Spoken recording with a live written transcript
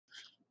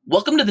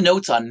Welcome to the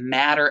notes on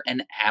matter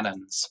and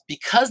atoms.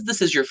 Because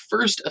this is your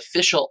first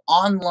official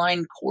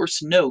online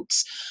course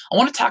notes, I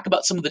want to talk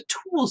about some of the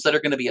tools that are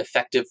going to be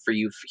effective for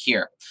you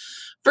here.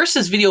 First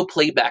is video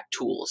playback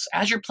tools.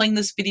 As you're playing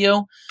this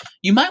video,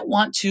 you might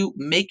want to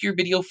make your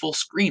video full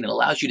screen. It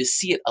allows you to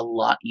see it a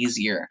lot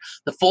easier.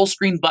 The full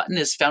screen button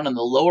is found in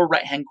the lower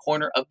right-hand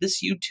corner of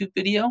this YouTube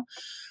video.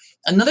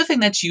 Another thing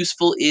that's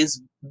useful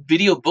is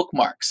video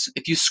bookmarks.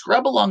 If you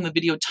scrub along the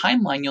video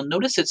timeline, you'll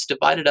notice it's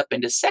divided up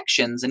into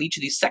sections, and each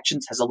of these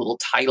sections has a little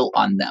title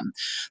on them.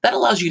 That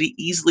allows you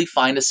to easily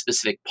find a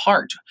specific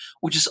part,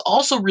 which is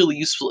also really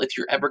useful if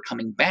you're ever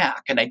coming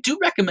back. And I do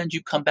recommend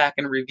you come back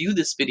and review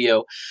this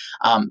video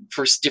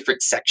for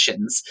different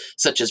sections,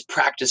 such as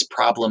practice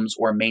problems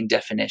or main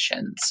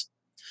definitions.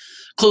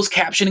 Closed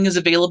captioning is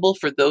available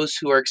for those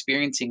who are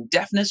experiencing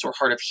deafness or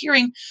hard of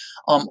hearing,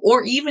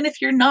 or even if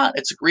you're not,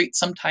 it's great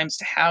sometimes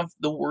to have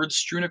the words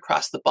strewn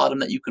across the bottom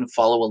that you can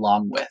follow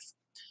along with.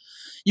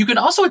 You can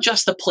also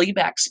adjust the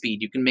playback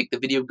speed. You can make the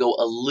video go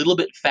a little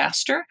bit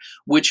faster,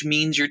 which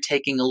means you're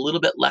taking a little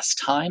bit less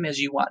time as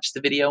you watch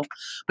the video.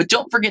 But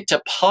don't forget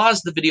to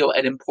pause the video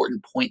at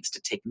important points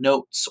to take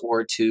notes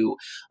or to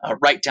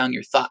write down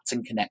your thoughts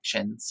and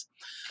connections.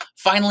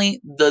 Finally,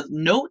 the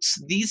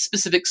notes, these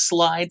specific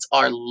slides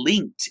are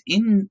linked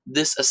in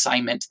this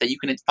assignment that you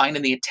can find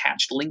in the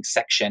attached link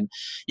section.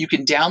 You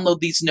can download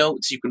these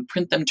notes, you can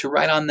print them to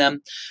write on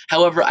them.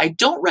 However, I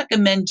don't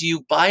recommend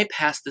you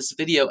bypass this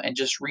video and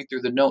just read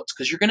through the notes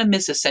because you're going to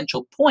miss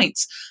essential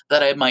points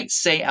that I might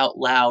say out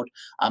loud.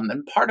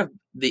 And part of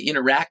the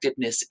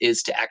interactiveness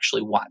is to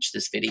actually watch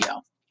this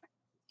video.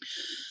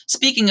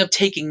 Speaking of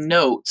taking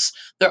notes,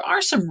 there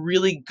are some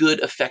really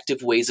good,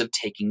 effective ways of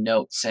taking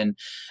notes. And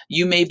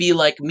you may be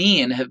like me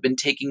and have been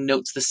taking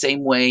notes the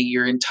same way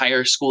your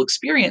entire school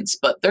experience,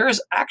 but there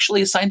is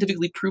actually a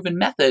scientifically proven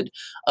method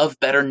of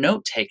better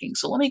note taking.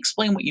 So let me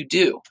explain what you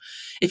do.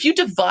 If you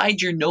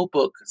divide your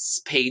notebook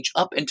page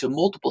up into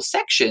multiple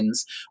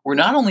sections, we're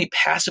not only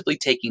passively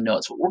taking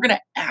notes, but we're going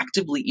to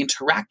actively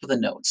interact with the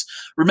notes.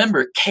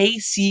 Remember,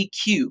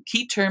 KCQ,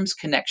 key terms,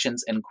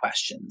 connections, and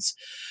questions.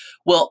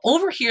 Well,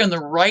 over here on the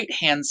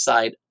right-hand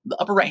side, the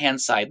upper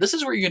right-hand side, this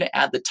is where you're going to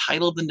add the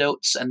title of the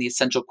notes and the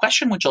essential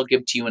question, which I'll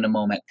give to you in a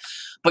moment.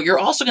 But you're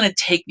also going to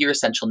take your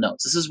essential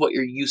notes. This is what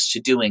you're used to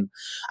doing.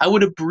 I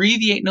would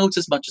abbreviate notes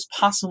as much as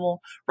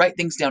possible, write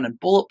things down in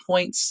bullet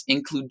points,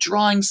 include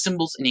drawings,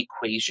 symbols, and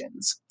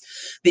equations.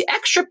 The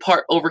extra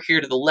part over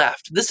here to the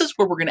left, this is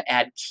where we're going to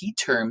add key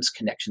terms,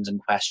 connections, and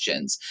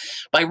questions.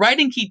 By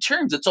writing key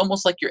terms, it's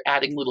almost like you're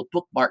adding little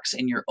bookmarks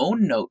in your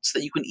own notes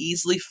that you can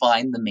easily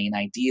find the main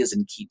ideas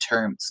in key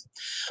terms.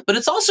 But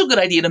it's also a good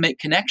idea to make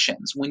connections.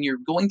 When you're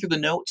going through the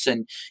notes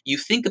and you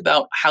think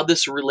about how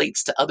this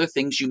relates to other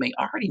things you may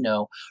already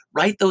know,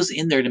 write those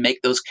in there to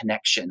make those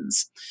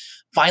connections.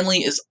 Finally,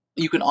 is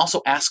you can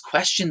also ask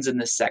questions in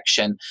this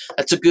section.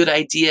 That's a good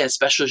idea,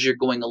 especially as you're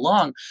going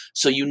along,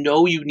 so you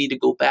know you need to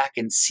go back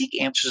and seek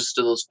answers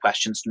to those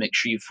questions to make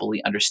sure you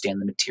fully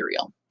understand the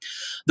material.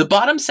 The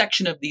bottom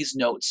section of these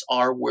notes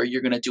are where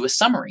you're going to do a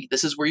summary.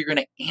 This is where you're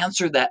going to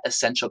answer that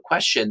essential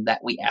question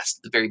that we asked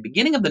at the very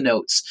beginning of the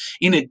notes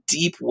in a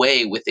deep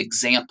way with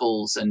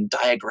examples and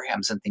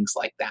diagrams and things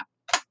like that.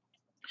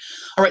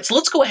 All right, so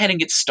let's go ahead and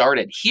get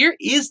started. Here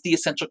is the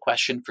essential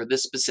question for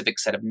this specific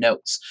set of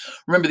notes.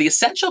 Remember, the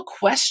essential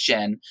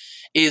question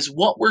is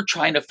what we're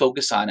trying to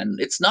focus on, and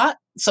it's not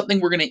something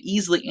we're going to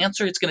easily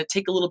answer. It's going to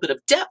take a little bit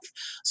of depth.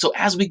 So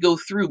as we go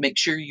through, make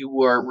sure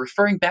you are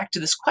referring back to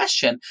this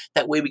question.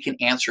 That way we can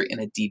answer it in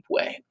a deep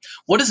way.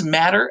 What does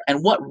matter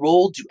and what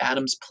role do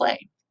atoms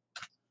play?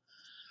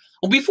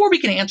 Well, before we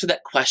can answer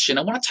that question,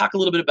 I want to talk a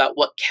little bit about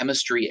what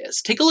chemistry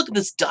is. Take a look at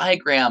this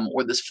diagram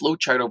or this flow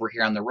chart over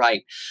here on the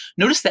right.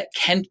 Notice that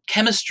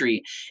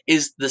chemistry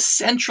is the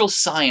central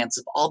science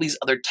of all these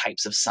other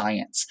types of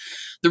science.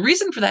 The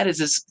reason for that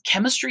is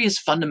chemistry is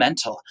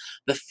fundamental.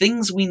 The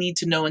things we need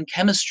to know in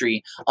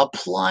chemistry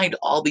apply to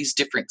all these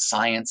different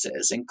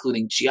sciences,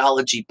 including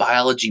geology,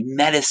 biology,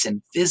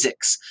 medicine,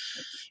 physics.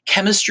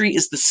 Chemistry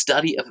is the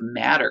study of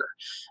matter,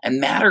 and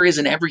matter is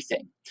in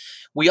everything.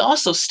 We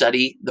also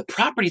study the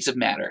properties of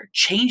matter,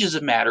 changes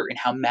of matter, and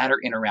how matter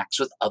interacts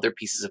with other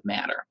pieces of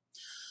matter.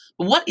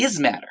 But what is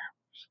matter?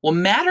 Well,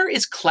 matter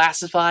is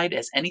classified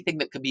as anything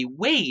that could be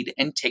weighed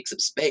and takes up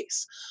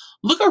space.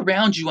 Look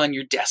around you on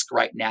your desk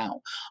right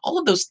now. All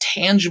of those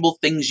tangible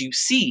things you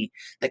see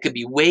that could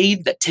be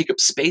weighed, that take up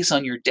space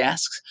on your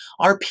desks,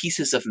 are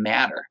pieces of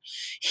matter.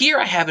 Here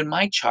I have in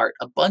my chart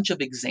a bunch of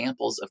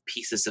examples of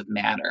pieces of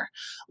matter,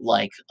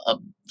 like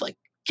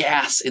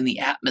gas in the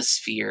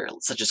atmosphere,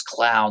 such as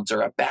clouds,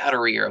 or a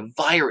battery, or a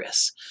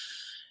virus.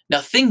 Now,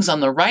 things on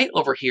the right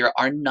over here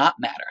are not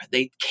matter.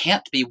 They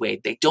can't be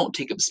weighed. They don't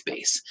take up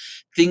space.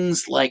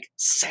 Things like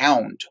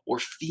sound, or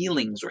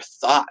feelings, or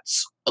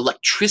thoughts,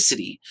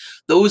 electricity,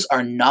 those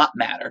are not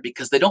matter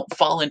because they don't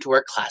fall into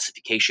our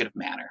classification of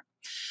matter.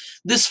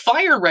 This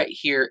fire right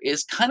here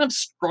is kind of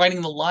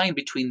striding the line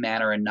between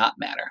matter and not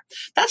matter.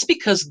 That's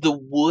because the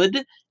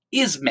wood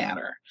is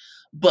matter.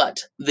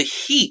 But the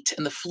heat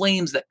and the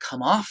flames that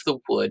come off the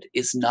wood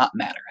is not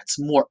matter, it's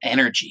more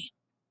energy.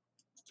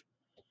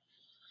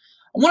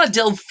 I want to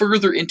delve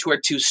further into our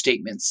two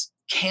statements.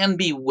 Can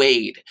be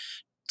weighed.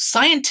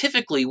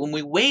 Scientifically, when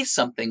we weigh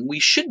something, we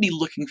should be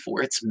looking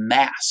for its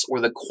mass, or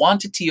the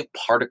quantity of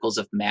particles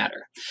of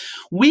matter.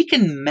 We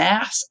can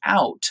mass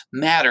out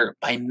matter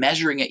by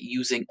measuring it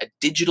using a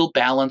digital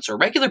balance or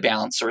regular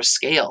balance or a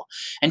scale,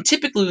 and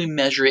typically we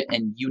measure it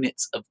in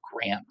units of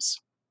grams.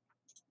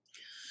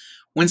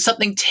 When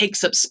something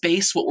takes up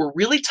space, what we're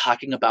really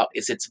talking about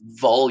is its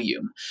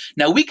volume.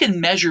 Now, we can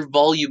measure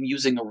volume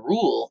using a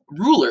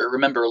ruler,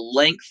 remember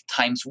length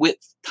times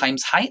width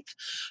times height,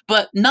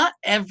 but not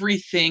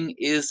everything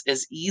is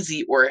as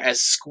easy or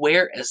as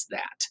square as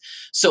that.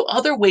 So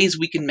other ways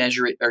we can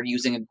measure it are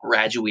using a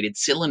graduated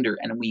cylinder,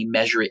 and we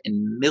measure it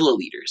in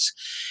milliliters.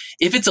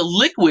 If it's a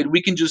liquid,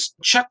 we can just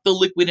chuck the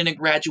liquid in a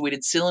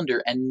graduated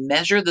cylinder and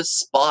measure the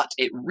spot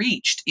it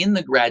reached in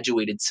the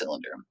graduated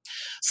cylinder.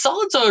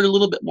 Solids are a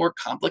little bit more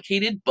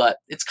complicated, but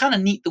it's kind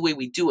of neat the way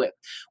we do it.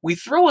 We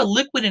throw a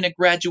liquid in a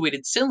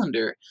graduated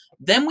cylinder,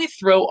 then we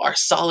throw our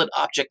solid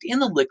object in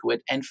the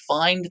liquid and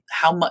find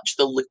how much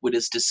the liquid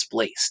is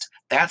displaced.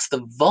 That's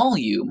the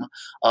volume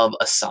of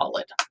a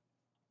solid.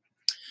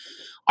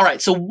 All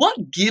right, so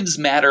what gives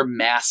matter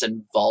mass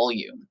and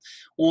volume?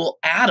 Well,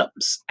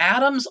 atoms.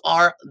 Atoms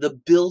are the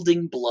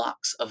building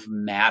blocks of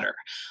matter.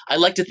 I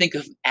like to think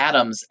of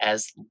atoms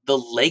as the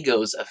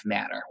Legos of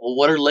matter. Well,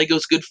 what are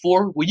Legos good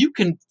for? Well, you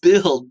can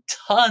build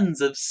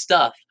tons of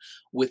stuff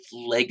with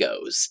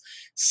Legos.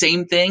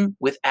 Same thing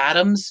with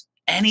atoms.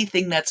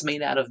 Anything that's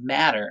made out of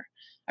matter,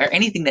 or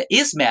anything that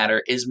is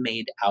matter, is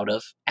made out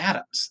of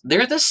atoms.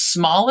 They're the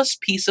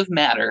smallest piece of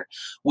matter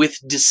with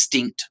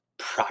distinct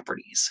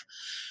properties.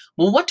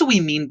 Well, what do we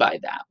mean by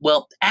that?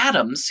 Well,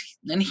 atoms,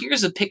 and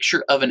here's a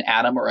picture of an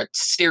atom, or a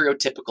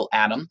stereotypical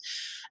atom.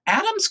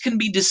 Atoms can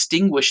be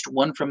distinguished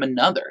one from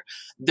another.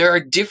 There are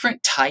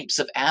different types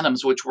of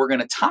atoms, which we're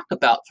going to talk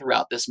about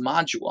throughout this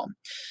module.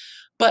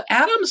 But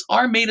atoms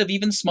are made of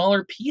even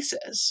smaller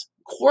pieces.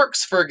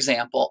 Quarks, for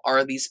example,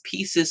 are these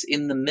pieces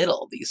in the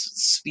middle. These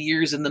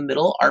spheres in the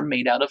middle are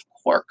made out of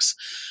quarks.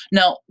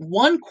 Now,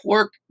 one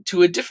quark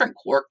to a different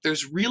quark,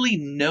 there's really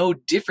no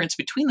difference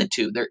between the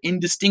two. They're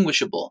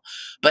indistinguishable.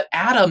 But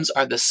atoms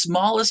are the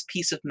smallest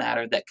piece of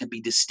matter that can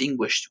be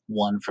distinguished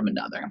one from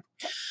another.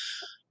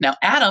 Now,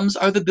 atoms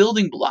are the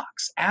building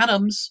blocks.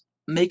 Atoms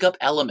make up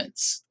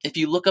elements. If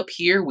you look up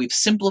here, we've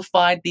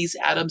simplified these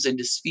atoms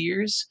into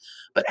spheres,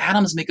 but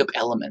atoms make up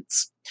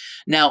elements.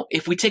 Now,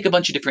 if we take a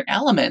bunch of different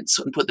elements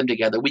and put them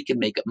together, we can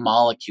make up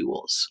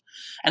molecules.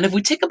 And if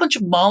we take a bunch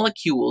of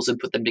molecules and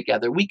put them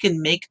together, we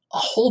can make a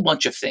whole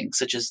bunch of things,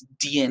 such as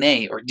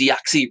DNA, or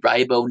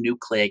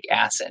deoxyribonucleic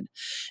acid.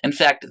 In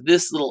fact,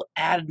 this little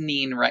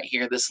adenine right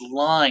here, this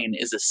line,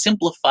 is a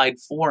simplified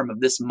form of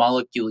this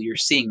molecule you're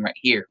seeing right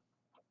here.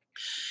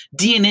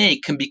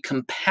 DNA can be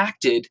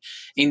compacted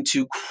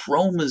into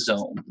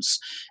chromosomes,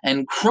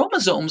 and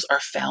chromosomes are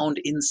found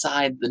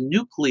inside the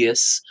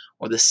nucleus,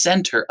 or the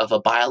center, of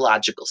a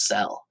biological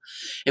cell.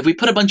 If we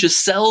put a bunch of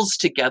cells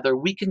together,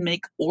 we can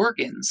make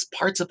organs,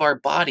 parts of our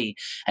body,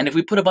 and if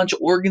we put a bunch of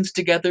organs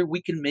together,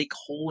 we can make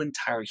whole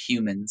entire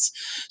humans.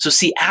 So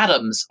see,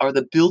 atoms are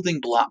the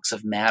building blocks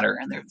of matter,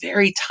 and they're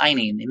very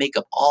tiny, and they make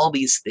up all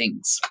these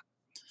things.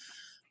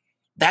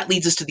 That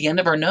leads us to the end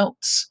of our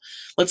notes.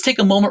 Let's take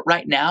a moment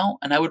right now,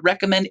 and I would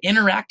recommend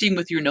interacting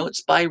with your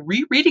notes by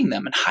rereading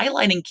them and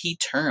highlighting key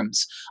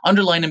terms,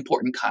 underline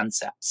important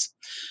concepts.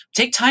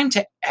 Take time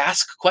to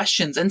ask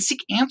questions and seek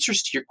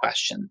answers to your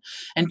question.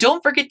 And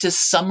don't forget to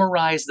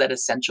summarize that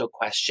essential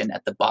question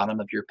at the bottom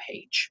of your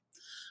page.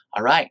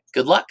 All right,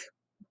 good luck.